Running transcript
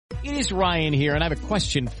is Ryan here, and I have a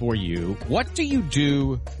question for you. What do you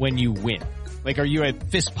do when you win? Like, are you a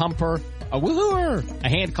fist pumper, a woo-hooer, a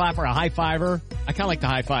hand clapper, a high-fiver? I kind of like the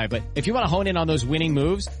high-five, but if you want to hone in on those winning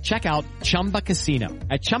moves, check out Chumba Casino.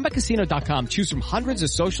 At ChumbaCasino.com, choose from hundreds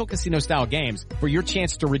of social casino-style games for your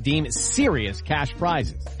chance to redeem serious cash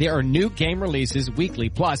prizes. There are new game releases weekly,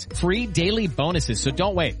 plus free daily bonuses, so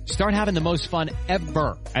don't wait. Start having the most fun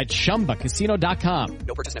ever at ChumbaCasino.com.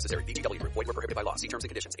 No purchase necessary. VGW Group. Void where prohibited by law. See terms and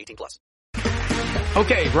conditions. 18+.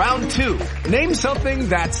 Okay, round two. Name something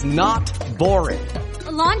that's not boring.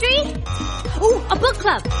 A laundry? Ooh, a book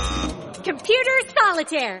club. Computer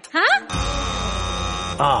solitaire, huh?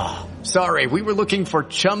 Ah, sorry, we were looking for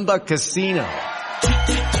Chumba Casino.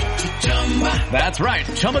 That's right,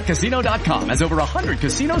 ChumbaCasino.com has over 100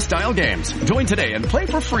 casino-style games. Join today and play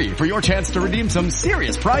for free for your chance to redeem some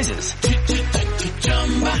serious prizes.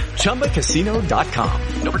 ChumbaCasino.com.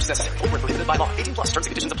 No purchase necessary. Void where prohibited by law. 18+. Terms and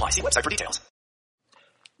conditions apply. See website for details.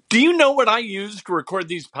 Do you know what I use to record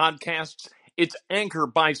these podcasts? It's Anchor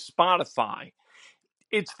by Spotify.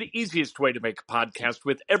 It's the easiest way to make a podcast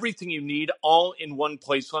with everything you need all in one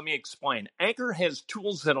place. Let me explain. Anchor has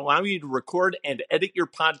tools that allow you to record and edit your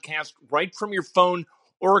podcast right from your phone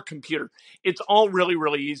or a computer. It's all really,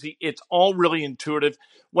 really easy. It's all really intuitive.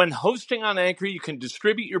 When hosting on Anchor, you can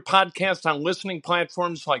distribute your podcast on listening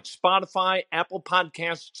platforms like Spotify, Apple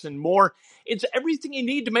Podcasts, and more. It's everything you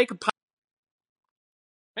need to make a podcast.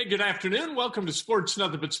 Hey, good afternoon. Welcome to Sports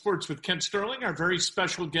Nothing But Sports with Kent Sterling. Our very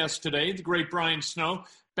special guest today, the great Brian Snow,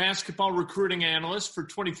 basketball recruiting analyst for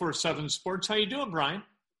 24/7 Sports. How you doing, Brian?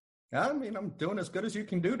 I mean, I'm doing as good as you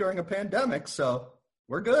can do during a pandemic, so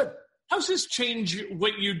we're good. How's this change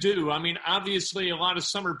what you do? I mean, obviously a lot of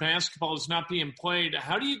summer basketball is not being played.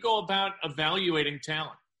 How do you go about evaluating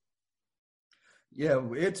talent? Yeah,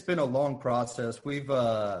 it's been a long process. We've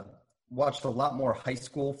watched a lot more high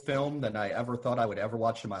school film than I ever thought I would ever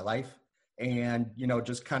watch in my life. And, you know,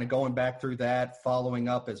 just kind of going back through that, following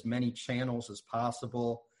up as many channels as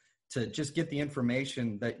possible to just get the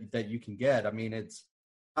information that you can get. I mean, it's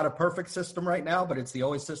not a perfect system right now, but it's the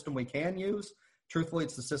only system we can use. Truthfully,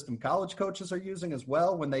 it's the system college coaches are using as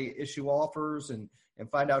well when they issue offers and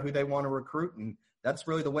find out who they want to recruit. And that's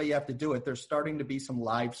really the way you have to do it. There's starting to be some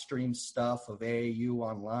live stream stuff of AAU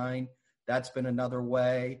online. That's been another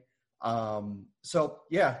way. So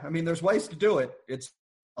yeah, I mean, there's ways to do it. It's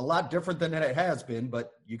a lot different than it has been,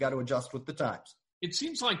 but you got to adjust with the times. It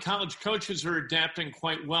seems like college coaches are adapting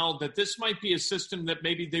quite well, that this might be a system that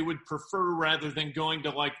maybe they would prefer rather than going to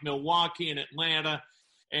like Milwaukee and Atlanta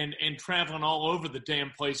and traveling all over the damn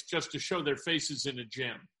place just to show their faces in a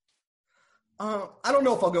gym. I don't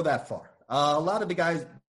know if I'll go that far. A lot of the guys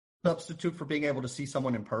substitute for being able to see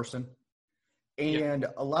someone in person. And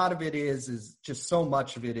a lot of it is just so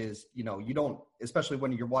much of it is, you know, you don't, especially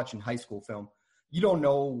when you're watching high school film, you don't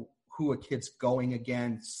know who a kid's going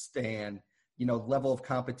against and, you know, level of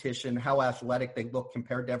competition, how athletic they look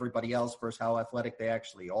compared to everybody else versus how athletic they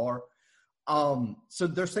actually are. So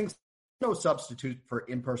there's things, no substitute for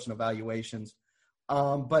in-person evaluations,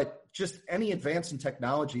 but just any advance in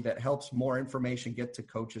technology that helps more information get to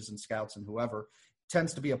coaches and scouts and whoever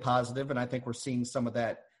tends to be a positive. And I think we're seeing some of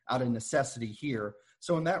that out of necessity here.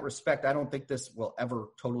 So in that respect, I don't think this will ever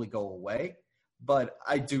totally go away, but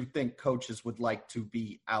I do think coaches would like to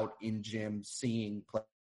be out in gyms seeing play.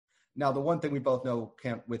 Now, the one thing we both know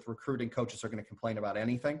with recruiting, coaches are going to complain about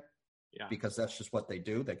anything because that's just what they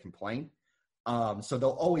do. They complain. So they'll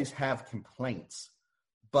always have complaints,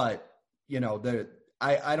 but you know,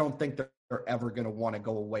 I don't think they're ever going to want to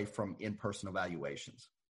go away from in-person evaluations.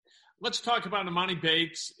 Let's talk about Emoni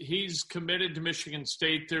Bates. He's committed to Michigan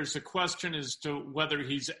State. There's a question as to whether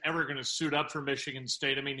he's ever going to suit up for Michigan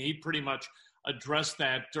State. I mean, he pretty much addressed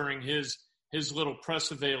that during his little press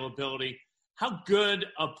availability. How good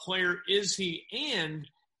a player is he? And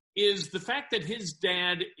is the fact that his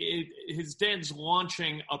dad's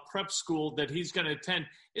launching a prep school that he's going to attend,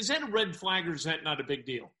 is that a red flag or is that not a big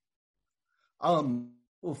deal?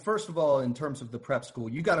 Well, first of all, in terms of the prep school,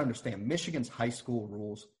 you got to understand Michigan's high school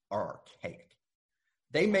rules are archaic.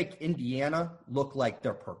 They make Indiana look like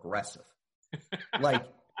they're progressive,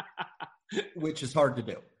 which is hard to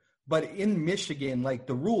do. But in Michigan, like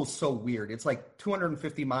the rule's so weird. It's like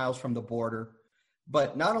 250 miles from the border.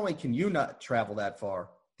 But not only can you not travel that far,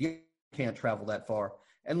 you can't travel that far.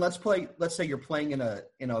 And let's say you're playing in an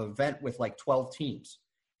event with like 12 teams.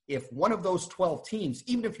 If one of those 12 teams,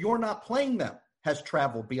 even if you're not playing them, has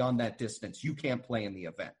traveled beyond that distance, you can't play in the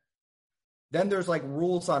event. Then there's like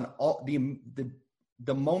rules on all the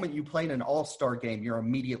moment you play in an all-star game, you're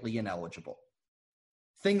immediately ineligible.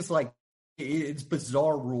 Things like It's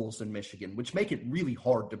bizarre rules in Michigan, which make it really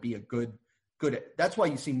hard to be a good. That's why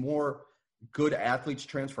you see more good athletes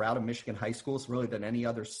transfer out of Michigan high schools really than any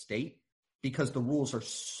other state, because the rules are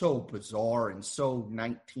so bizarre and so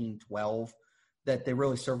 1912 that they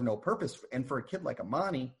really serve no purpose. And for a kid like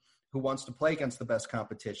Amani, who wants to play against the best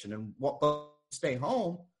competition and stay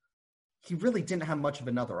home, he really didn't have much of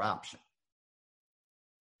another option.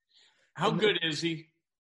 How good is he?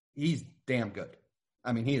 He's damn good.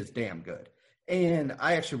 I mean, he is damn good. And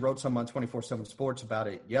I actually wrote something on 24/7 Sports about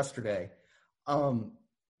it yesterday.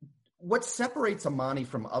 What separates Amani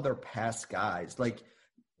from other past guys? Like,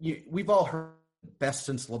 we've all heard best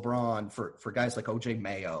since LeBron for guys like O.J.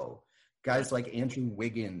 Mayo, guys like Andrew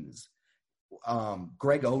Wiggins,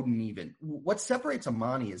 Greg Oden even. What separates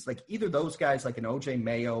Amani is, like, either those guys like an O.J.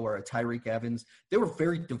 Mayo or a Tyreek Evans, they were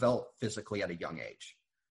very developed physically at a young age.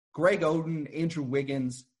 Greg Oden, Andrew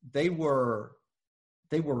Wiggins, they were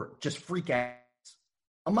just freak ass.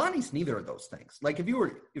 Amani's neither of those things. Like, if you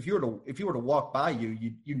were to walk by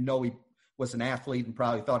you know he was an athlete and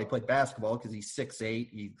probably thought he played basketball because he's 6'8",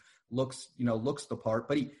 he looks the part,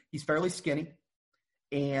 but he's fairly skinny,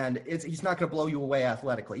 and he's not going to blow you away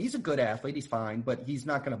athletically. He's a good athlete, he's fine, but he's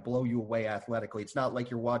not going to blow you away athletically. It's not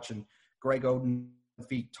like you're watching Greg Oden,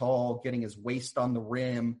 feet tall, getting his waist on the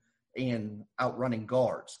rim and outrunning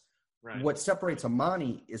guards. Right. What separates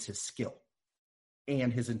Amani is his skill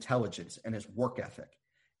and his intelligence and his work ethic.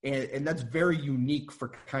 And that's very unique for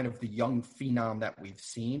kind of the young phenom that we've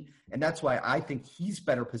seen. And that's why I think he's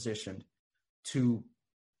better positioned to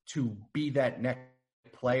be that next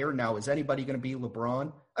player. Now, is anybody going to be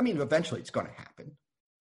LeBron? I mean, eventually it's going to happen.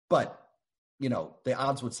 But, the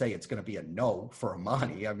odds would say it's going to be a no for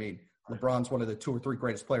Amani. I mean, LeBron's one of the 2 or 3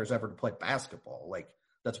 greatest players ever to play basketball. Like,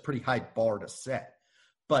 that's a pretty high bar to set.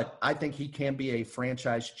 But I think he can be a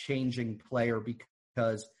franchise-changing player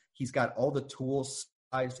because he's got all the tools.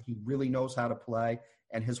 He really knows how to play,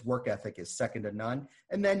 and his work ethic is second to none.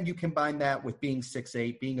 And then you combine that with being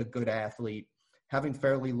 6'8", being a good athlete, having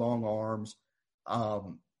fairly long arms.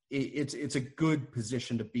 It's a good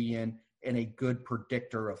position to be in and a good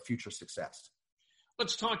predictor of future success.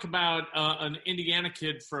 Let's talk about an Indiana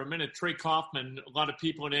kid for a minute, Trey Kaufman. A lot of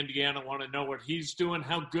people in Indiana want to know what he's doing,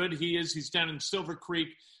 how good he is. He's down in Silver Creek,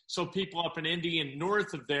 so people up in Indy and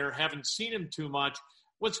north of there haven't seen him too much.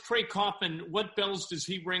 What's Trey Kaufman? What bells does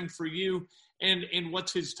he ring for you, and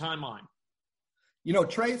what's his timeline?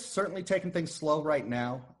 Trey's certainly taking things slow right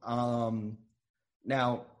now.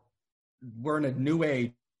 Now, we're in a new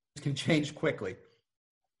age. It can change quickly.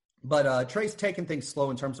 But Trey's taking things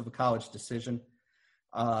slow in terms of a college decision.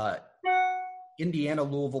 Indiana,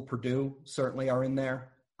 Louisville, Purdue certainly are in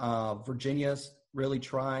there. Virginia's really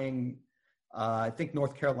trying. I think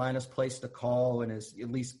North Carolina's placed a call and is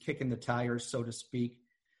at least kicking the tires, so to speak.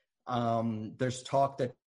 There's talk that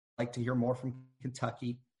I'd like to hear more from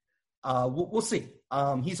Kentucky. We'll see.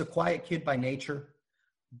 He's a quiet kid by nature,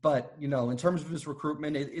 but, in terms of his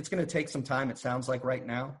recruitment, it's going to take some time, it sounds like right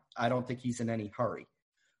now. I don't think he's in any hurry.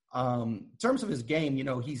 In terms of his game,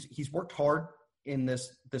 he's worked hard in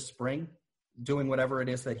this spring, doing whatever it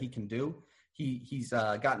is that he can do. He's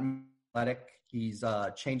gotten athletic. He's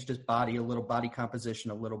changed his body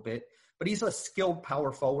composition a little bit, but he's a skilled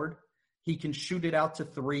power forward. He can shoot it out to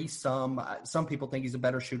 3. Some people think he's a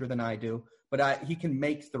better shooter than I do, but he can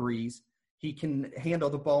make threes. He can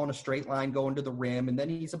handle the ball in a straight line going to the rim, and then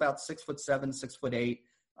he's about 6'7", 6'8",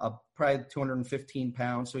 probably 215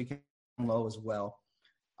 pounds, so he can low as well.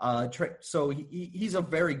 So he's a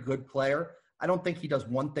very good player. I don't think he does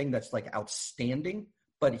one thing that's like outstanding,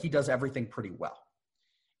 but he does everything pretty well.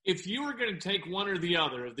 If you were going to take one or the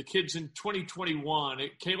other of the kids in 2021,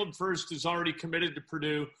 Caleb Furst is already committed to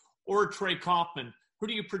Purdue, or Trey Kaufman, who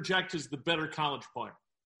do you project as the better college player?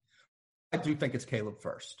 I do think it's Caleb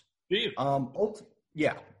Furst. Do you?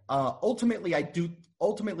 Yeah. Ultimately,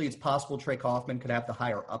 Ultimately, it's possible Trey Kaufman could have the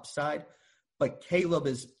higher upside, but Caleb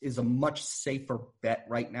is a much safer bet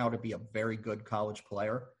right now to be a very good college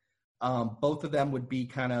player. Both of them would be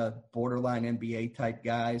kind of borderline NBA type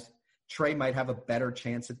guys. Trey might have a better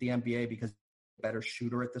chance at the NBA because he's a better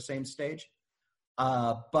shooter at the same stage.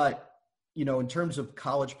 But, in terms of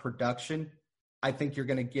college production, I think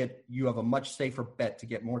you have a much safer bet to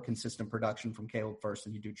get more consistent production from Caleb Furst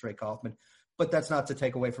than you do Trey Kaufman. But that's not to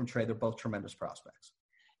take away from Trey. They're both tremendous prospects.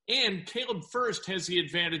 And Caleb Furst has the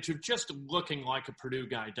advantage of just looking like a Purdue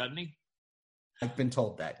guy, doesn't he? I've been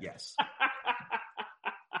told that, yes.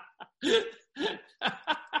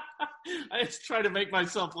 I just try to make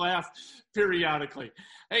myself laugh periodically.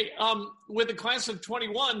 Hey, with the class of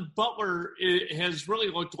 21, Butler has really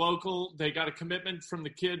looked local. They got a commitment from the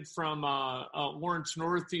kid from Lawrence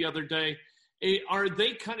North the other day. Are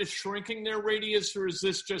they kind of shrinking their radius, or is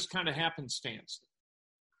this just kind of happenstance?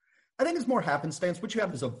 I think it's more happenstance. What you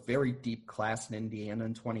have is a very deep class in Indiana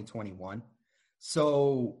in 2021.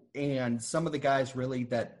 So, and some of the guys really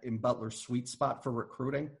that in Butler's sweet spot for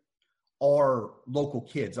recruiting are local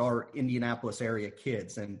kids, are Indianapolis area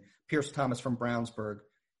kids. And Pierce Thomas from Brownsburg,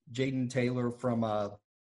 Jaden Taylor from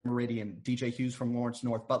Meridian, DJ Hughes from Lawrence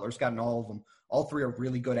North. Butler's gotten all of them. All three are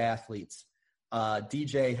really good athletes.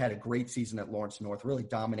 DJ had a great season at Lawrence North, really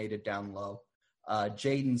dominated down low.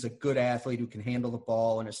 Jaden's a good athlete who can handle the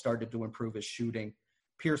ball and has started to improve his shooting.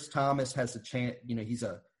 Pierce Thomas has a chance, he's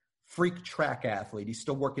a freak track athlete. He's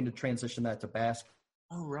still working to transition that to basketball.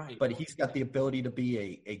 Oh, right. But he's got the ability to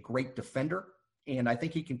be a great defender, and I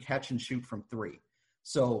think he can catch and shoot from three.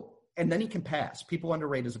 So, and then he can pass. People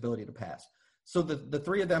underrate his ability to pass. So the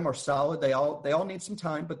three of them are solid. They all need some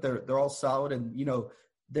time, but they're all solid. And,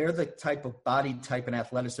 they're the type of body type and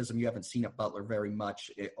athleticism you haven't seen at Butler very much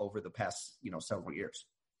over the past, several years.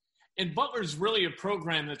 And Butler's really a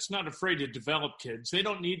program that's not afraid to develop kids. They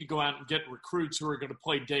don't need to go out and get recruits who are going to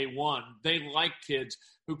play day one. They like kids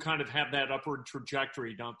who kind of have that upward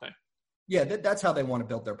trajectory, don't they? Yeah, that's how they want to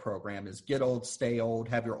build their program, is get old, stay old,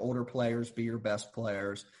 have your older players be your best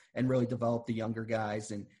players, and really develop the younger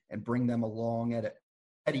guys and bring them along at a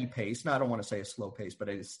steady pace. Now, I don't want to say a slow pace, but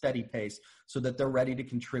at a steady pace so that they're ready to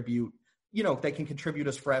contribute. They can contribute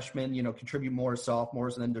as freshmen, contribute more as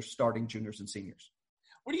sophomores, and then they're starting juniors and seniors.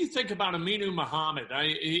 What do you think about Aminu Muhammad?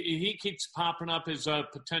 He keeps popping up as a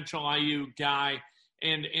potential IU guy,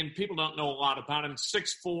 and people don't know a lot about him.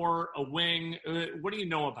 6'4", a wing. What do you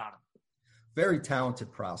know about him? Very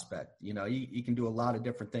talented prospect. He can do a lot of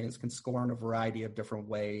different things, can score in a variety of different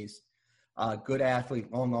ways. Good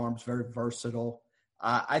athlete, long arms, very versatile.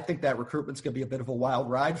 I think that recruitment's going to be a bit of a wild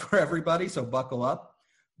ride for everybody, so buckle up.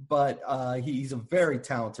 But he's a very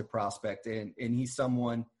talented prospect, and he's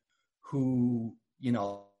someone who –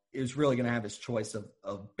 is really going to have his choice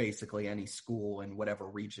of basically any school in whatever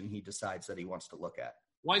region he decides that he wants to look at.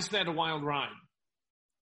 Why is that a wild ride?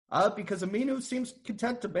 Because Aminu seems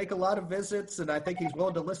content to make a lot of visits, and I think he's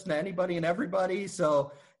willing to listen to anybody and everybody.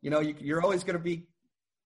 So, you're always going to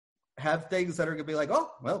have things that are going to be like,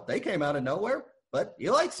 oh, well, they came out of nowhere, but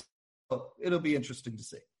he likes it. So it'll be interesting to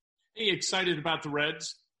see. Are you excited about the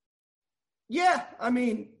Reds? Yeah,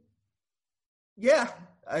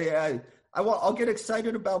 I'll get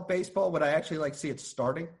excited about baseball when I actually see it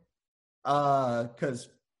starting, because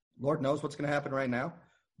Lord knows what's going to happen right now.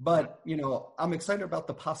 But, I'm excited about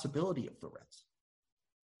the possibility of the Reds.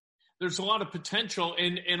 There's a lot of potential,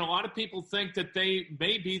 and a lot of people think that they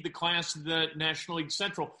may be the class of the National League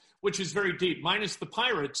Central, which is very deep. Minus the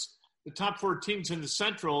Pirates, the top four teams in the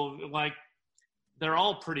Central, they're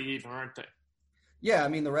all pretty even, aren't they? Yeah,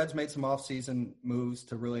 the Reds made some offseason moves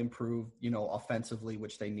to really improve, offensively,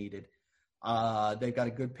 which they needed. They've got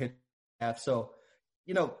a good pitch staff. So,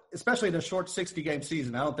 especially in a short 60-game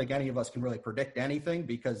season, I don't think any of us can really predict anything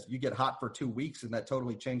because you get hot for 2 weeks and that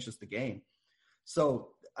totally changes the game. So,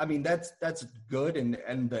 that's good.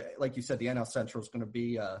 And like you said, the NL Central is going to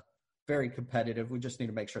be very competitive. We just need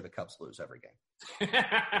to make sure the Cubs lose every game.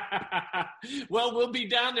 Well, we'll be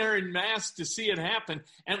down there in mass to see it happen,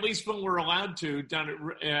 at least when we're allowed to, down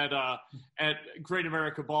at Great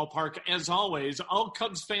America Ballpark. As always, all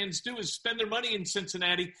Cubs fans do is spend their money in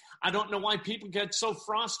Cincinnati. I don't know why people get so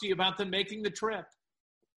frosty about them making the trip.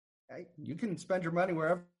 Hey, you can spend your money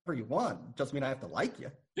wherever you want. Doesn't mean I have to like you.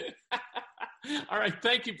 All right.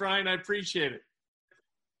 Thank you, Brian. I appreciate it.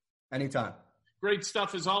 Anytime. Great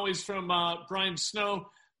stuff, as always, from Brian Snow.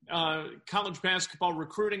 College basketball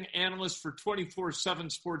recruiting analyst for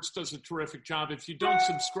 24/7 Sports, does a terrific job. If you don't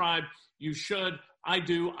subscribe, you should. I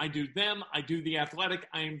do them. I do The Athletic.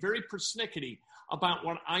 I am very persnickety about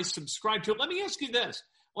what I subscribe to. Let me ask you this.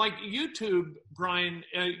 Like YouTube, Brian,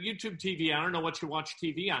 YouTube TV, I don't know what you watch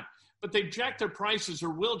TV on, but they jack their prices or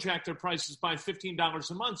will jack their prices by $15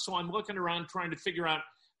 a month. So I'm looking around trying to figure out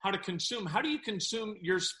how to consume. How do you consume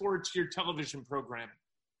your sports, your television programming?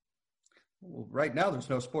 Well, right now there's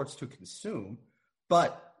no sports to consume,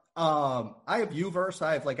 but I have Uverse.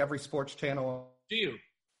 I have every sports channel. Do you?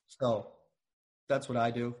 So that's what I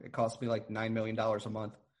do. It costs me $9 million a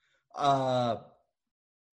month.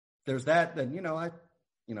 There's that. Then a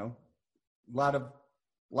lot of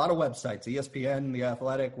websites, ESPN, The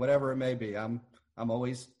Athletic, whatever it may be. I'm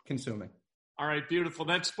always consuming. All right, beautiful.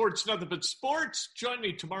 That's Sports Nothing But Sports. Join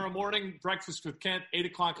me tomorrow morning, Breakfast with Kent, 8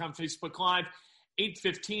 o'clock on Facebook Live.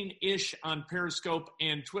 8:15-ish on Periscope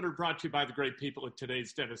and Twitter, brought to you by the great people at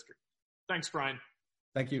Today's Dentistry. Thanks, Brian.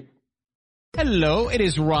 Thank you. Hello, it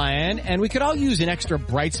is Ryan, and we could all use an extra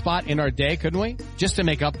bright spot in our day, couldn't we? Just to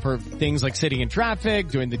make up for things like sitting in traffic,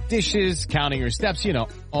 doing the dishes, counting your steps, you know,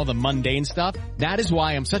 all the mundane stuff. That is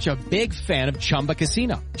why I'm such a big fan of Chumba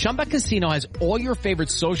Casino. Chumba Casino has all your favorite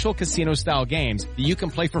social casino-style games that you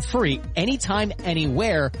can play for free anytime,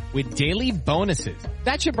 anywhere with daily bonuses.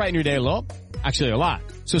 That should brighten your day a little. Actually, a lot.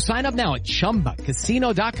 So sign up now at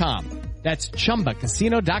ChumbaCasino.com. That's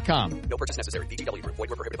ChumbaCasino.com. No purchase necessary. VGW Group. Void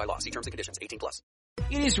where prohibited by law. See terms and conditions. 18+.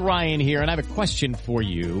 It is Ryan here, and I have a question for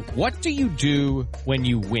you. What do you do when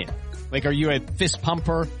you win? Like, are you a fist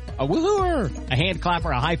pumper, a woohooer, a hand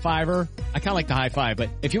clapper, a high fiver? I kind of like the high five, but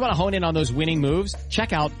if you want to hone in on those winning moves,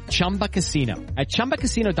 check out Chumba Casino. At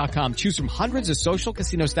ChumbaCasino.com, choose from hundreds of social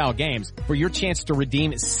casino-style games for your chance to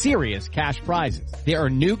redeem serious cash prizes. There are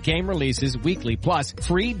new game releases weekly, plus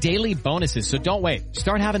free daily bonuses, so don't wait.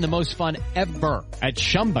 Start having the most fun ever at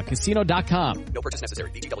ChumbaCasino.com. No purchase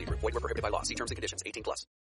necessary. VGW Group. Void where prohibited by law. See terms and conditions. 18+.